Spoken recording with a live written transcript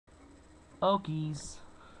Okies.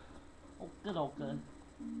 Okay, okay.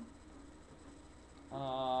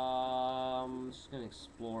 Just gonna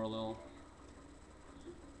explore a little.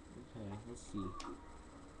 Okay, let's see.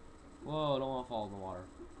 Whoa, don't want to fall in the water.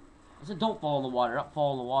 I said don't fall in the water, not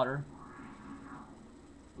fall in the water.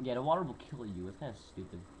 Yeah, the water will kill you. It's kind of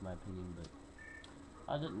stupid, in my opinion, but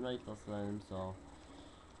I didn't really feel time, so.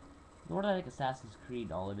 Nor did I like Assassin's Creed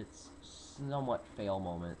and all of its somewhat fail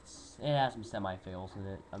moments. It has some semi-fails in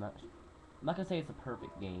it. I'm not gonna say it's a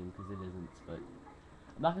perfect game because it isn't, but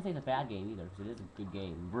I'm not gonna say it's a bad game either because it is a good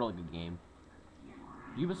game, really good game.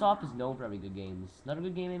 Ubisoft is known for having good games. Another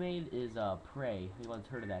good game they made is Prey. Anyone's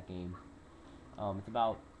heard of that game? It's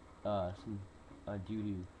about some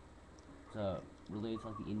dude who's related to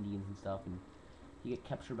like the Indians and stuff, and he get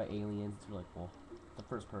captured by aliens. It's really cool. It's a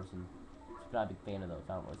first person. I'm not a big fan of those.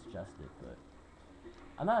 I don't really suggest it, but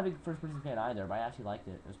I'm not a big first person fan either. But I actually liked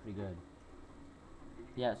it. It was pretty good.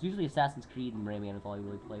 Yeah, it's usually Assassin's Creed and Rayman is all I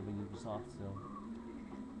really play with Ubisoft. So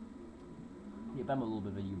yeah, but I'm a little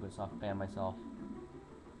bit of a Ubisoft fan myself.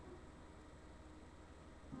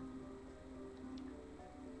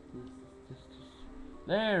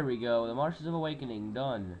 There we go. The Marshes of Awakening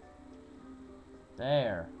done.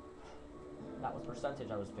 There. That was percentage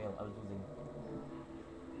I was losing.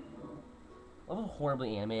 That was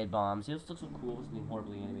horribly animated bombs. See, this looks so cool. It's being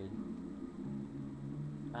horribly animated.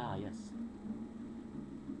 Ah, yes.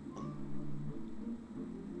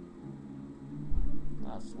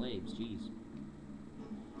 Ah, slaves. Jeez.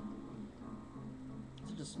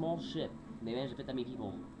 Such a small ship. They managed to fit that many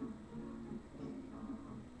people.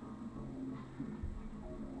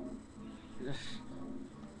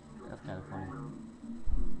 That's kind of funny.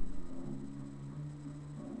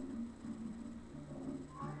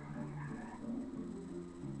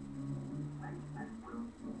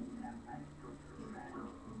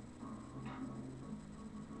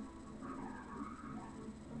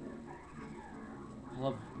 I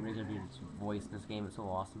love Razor Beard's voice in this game. It's so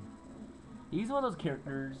awesome. He's one of those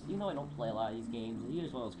characters, even though I don't play a lot of these games,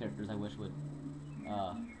 he's one of those characters I wish would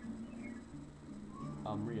uh,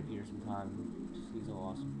 reappear sometime. Just he's so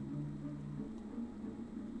awesome.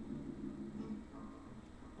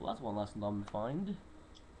 Well, that's one less lum to find.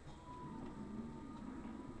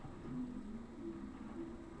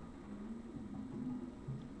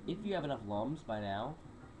 If you have enough lums by now,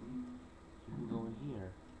 you can go in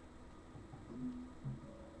here.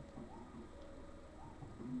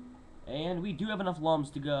 And we do have enough lums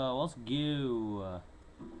to go. Let's go.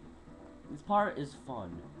 This part is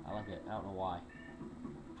fun. I like it. I don't know why.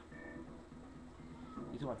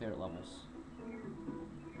 These are my favorite levels.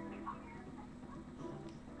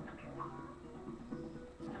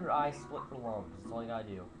 Keep your eyes split for lums. That's all you gotta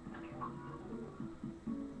do.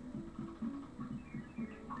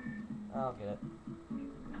 I'll get it.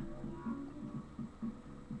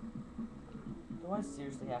 Do I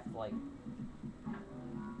seriously have to, like...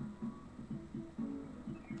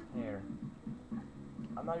 There.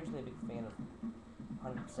 I'm not usually a big fan of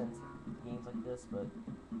 100% games like this, but...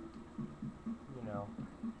 You know.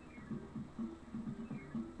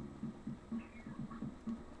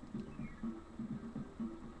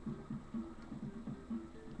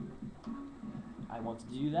 I want to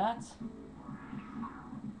do that.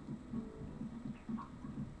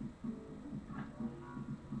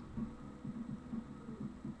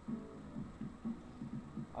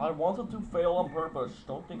 I wanted to fail on purpose.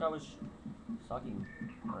 Don't think I was sucking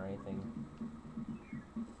or anything.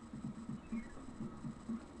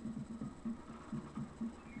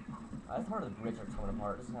 That's part of the bridge are coming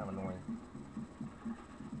apart. This is kind of annoying.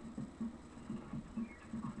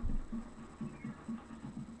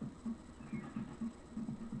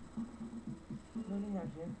 Nothing out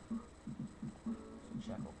here. Let's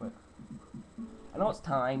check real quick. I know it's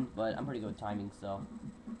timed, but I'm pretty good with timing, so.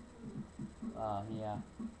 Yeah.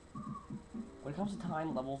 When it comes to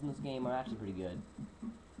time levels in this game, I'm actually pretty good.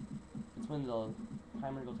 It's when the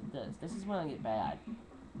timer goes like this. This is when I get bad.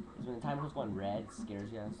 It's when the timer goes going red,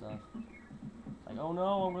 scares you and stuff. It's like, oh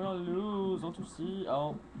no, I'm gonna lose. Don't you see?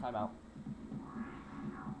 Oh, timeout.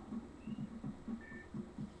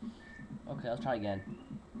 Okay, let's try again.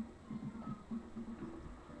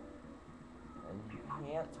 And you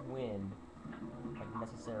can't win, like,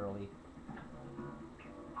 necessarily.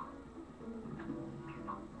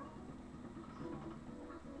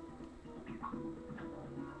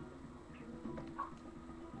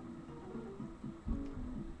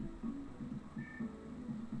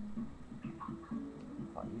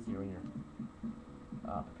 Easier when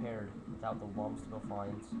you're prepared without the lumps to go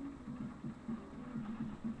find.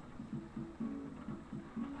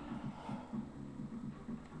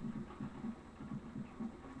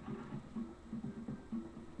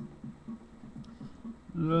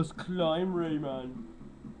 Let's climb, Rayman.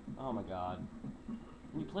 Oh my god.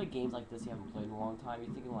 When you play games like this you haven't played in a long time,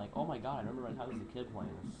 you're thinking like, oh my god, I remember my time as a kid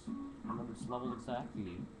playing this. I remember this level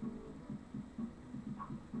exactly.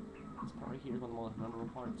 This part right here is one of the most memorable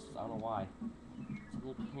parts. I don't know why. It's a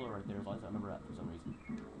little pillar right there, as long as I remember that for some reason.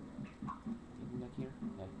 Anything back here?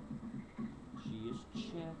 Okay. She is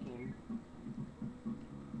checking. Okay.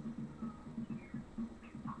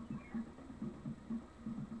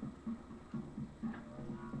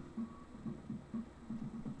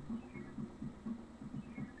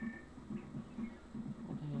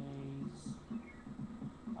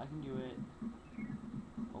 I can do it.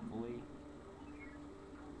 Hopefully.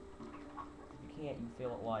 If you can't, you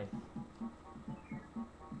fail at life.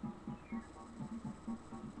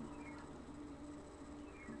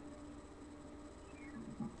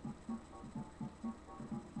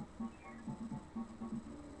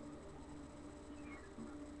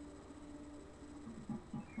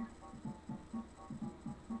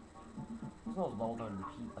 There's no levels I would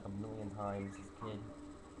repeat like a million times as a kid.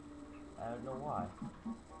 I don't know why.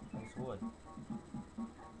 I just would.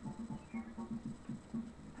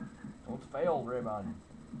 Don't fail, Rayman.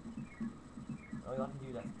 Oh, you'll have to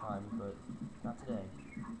do that sometimes, but not today.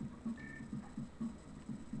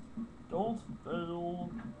 Don't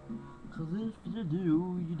fail. Cause if you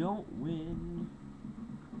do, you don't win.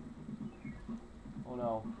 Oh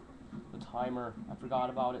no. The timer. I forgot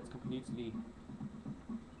about it completely.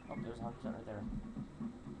 Oh, there's 100% right there.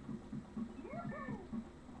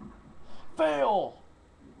 Fail!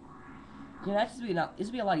 Okay, that should be this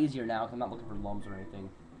would be a lot easier now because I'm not looking for lumps or anything.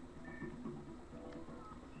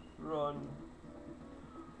 Run.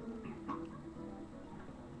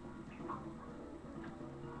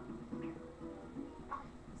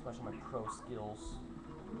 Especially my pro skills.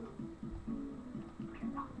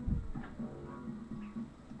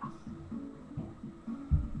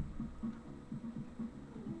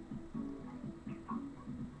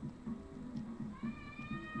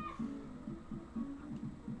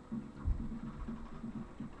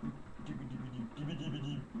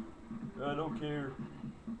 I don't care.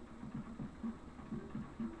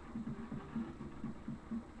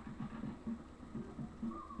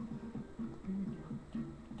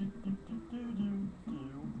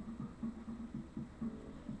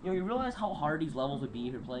 You know, you realize how hard these levels would be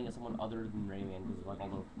if you're playing as someone other than Rayman, because of like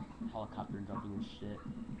all the helicopter jumping and shit.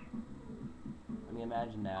 I mean,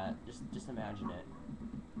 imagine that. Just imagine it.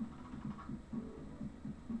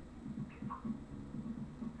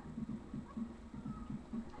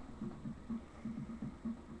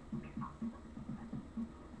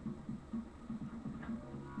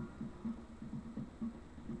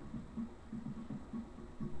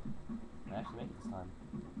 I actually make it this time.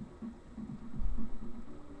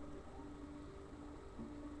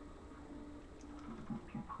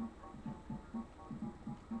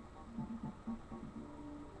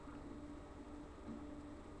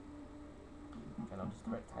 Okay, no, just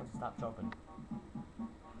the right time to stop jumping.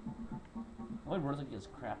 All he runs like he has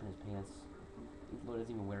crap in his pants. He doesn't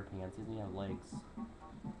even wear pants. He doesn't even have legs.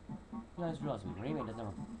 You guys realize Rayman doesn't have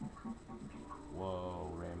a...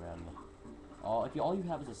 Whoa, Rayman. Oh, if all you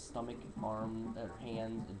have is a stomach, arm,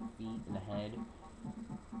 hands, and feet, and a head.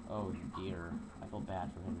 Oh dear. I feel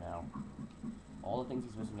bad for him now. All the things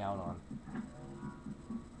he's missing out on.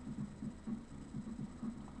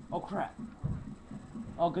 Oh crap!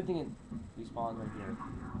 Oh, good thing it respawns right here.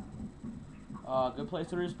 Good place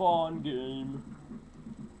to respawn, game.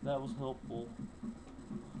 That was helpful.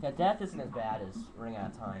 Yeah, death isn't as bad as running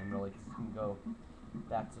out of time, really, because you can go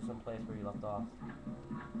back to some place where you left off.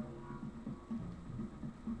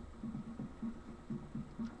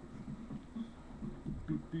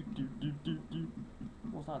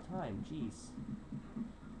 Almost out of time, jeez.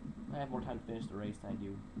 I have more time to finish the race than I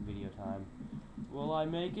do video time. Will I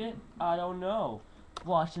make it? I don't know.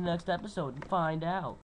 Watch the next episode and find out.